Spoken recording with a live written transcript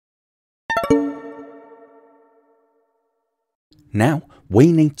Now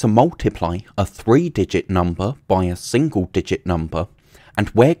we need to multiply a 3-digit number by a single-digit number, and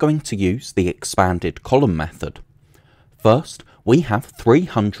we're going to use the expanded column method. First, we have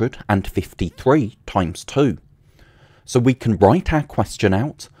 353 times 2. So we can write our question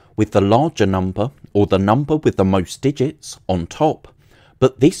out with the larger number or the number with the most digits on top,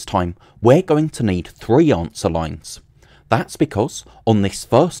 but this time we're going to need 3 answer lines. That's because on this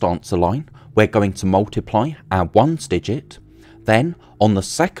first answer line we're going to multiply our ones digit, then on the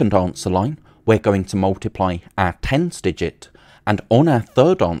second answer line we're going to multiply our tens digit, and on our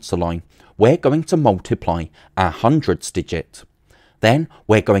third answer line we're going to multiply our hundreds digit. Then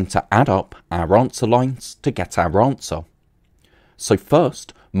we're going to add up our answer lines to get our answer. So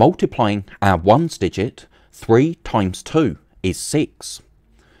first, multiplying our ones digit, 3 times 2 is 6.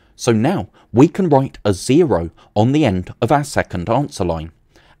 So now we can write a 0 on the end of our second answer line,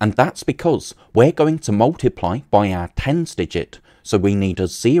 and that's because we're going to multiply by our tens digit, so we need a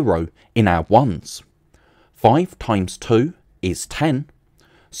 0 in our ones. 5 times 2 is 10,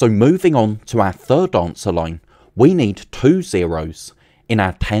 so moving on to our third answer line, we need 2 zeros in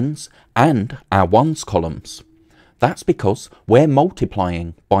our tens and our ones columns. That's because we're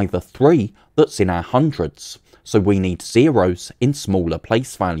multiplying by the 3 that's in our hundreds, so we need zeros in smaller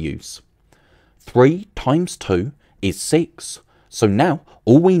place values. 3 times 2 is 6, so now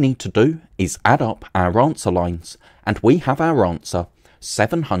all we need to do is add up our answer lines, and we have our answer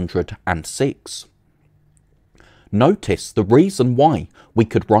 706. Notice the reason why we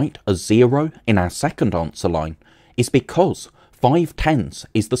could write a 0 in our second answer line is because 5 tens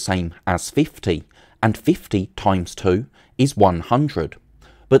is the same as 50, and 50 times 2 is 100.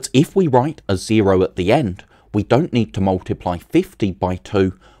 But if we write a 0 at the end, we don't need to multiply 50 by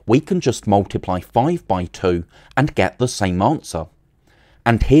 2, we can just multiply 5 by 2 and get the same answer.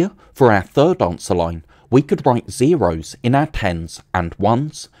 And here, for our third answer line, we could write zeros in our tens and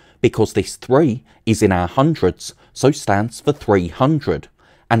ones, because this 3 is in our hundreds, so stands for 300,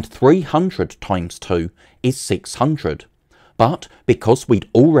 and 300 times 2 is 600. But because we'd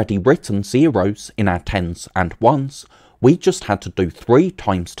already written zeros in our tens and ones, we just had to do 3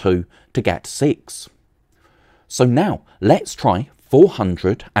 times 2 to get 6. So now let's try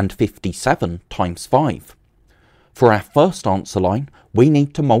 457 times 5. For our first answer line, we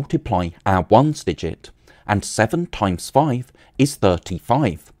need to multiply our ones digit, and 7 times 5 is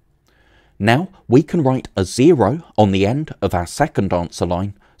 35. Now we can write a 0 on the end of our second answer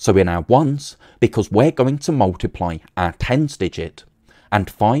line, so in our ones, because we're going to multiply our tens digit, and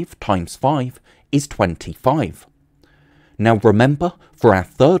 5 times 5 is 25. Now remember, for our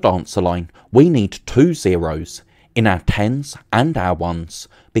third answer line, we need 2 zeros in our tens and our ones,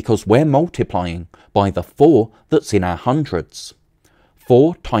 because we're multiplying by the 4 that's in our hundreds.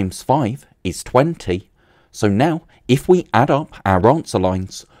 4 times 5 is 20, so now if we add up our answer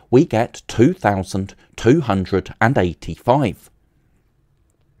lines, we get 2,285.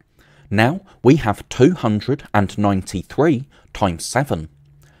 Now we have 293 times 7.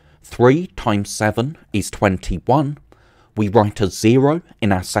 3 times 7 is 21. We write a 0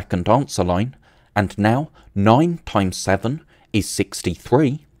 in our second answer line, and now 9 times 7 is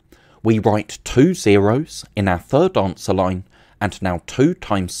 63. We write 2 zeros in our third answer line, and now 2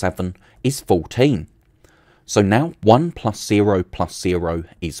 times 7 is 14. So now 1 plus 0 plus 0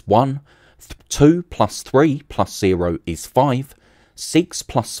 is 1, 2 plus 3 plus 0 is 5, 6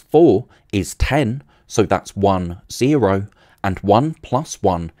 plus 4 is 10, so that's 1 0, and 1 plus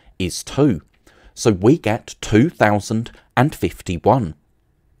 1 is 2. So we get 2051.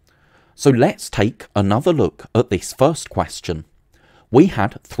 So let's take another look at this first question. We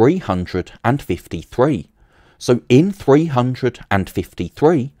had 353. So in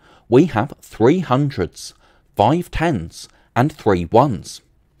 353, we have 3 hundreds, 5 tens, and 3 ones.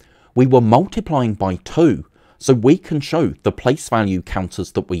 We were multiplying by 2, so we can show the place value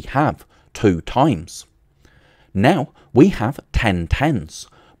counters that we have 2 times. Now we have 10 tens,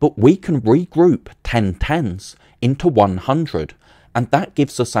 but we can regroup 10 tens into 100, and that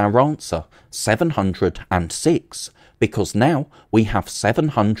gives us our answer 706, because now we have 7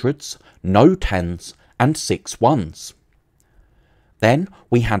 hundreds, no tens, and 6 ones. Then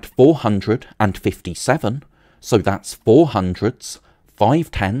we had 457, so that's 4 hundreds,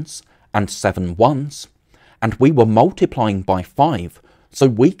 5 tens, and 7 ones, and we were multiplying by 5, so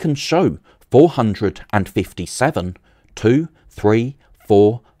we can show 457 2, 3,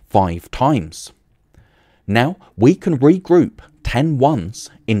 4, 5 times. Now we can regroup 10 ones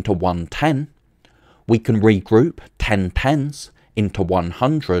into 1 10, we can regroup 10 tens into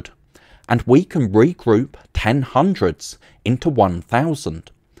 100, and we can regroup 10 hundreds into 1000.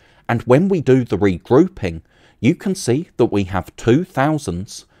 And when we do the regrouping, you can see that we have 2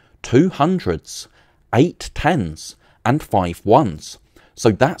 thousands, 2 hundreds, 8 tens, and 5 ones.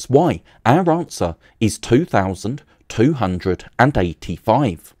 So that's why our answer is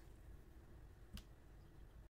 2,285.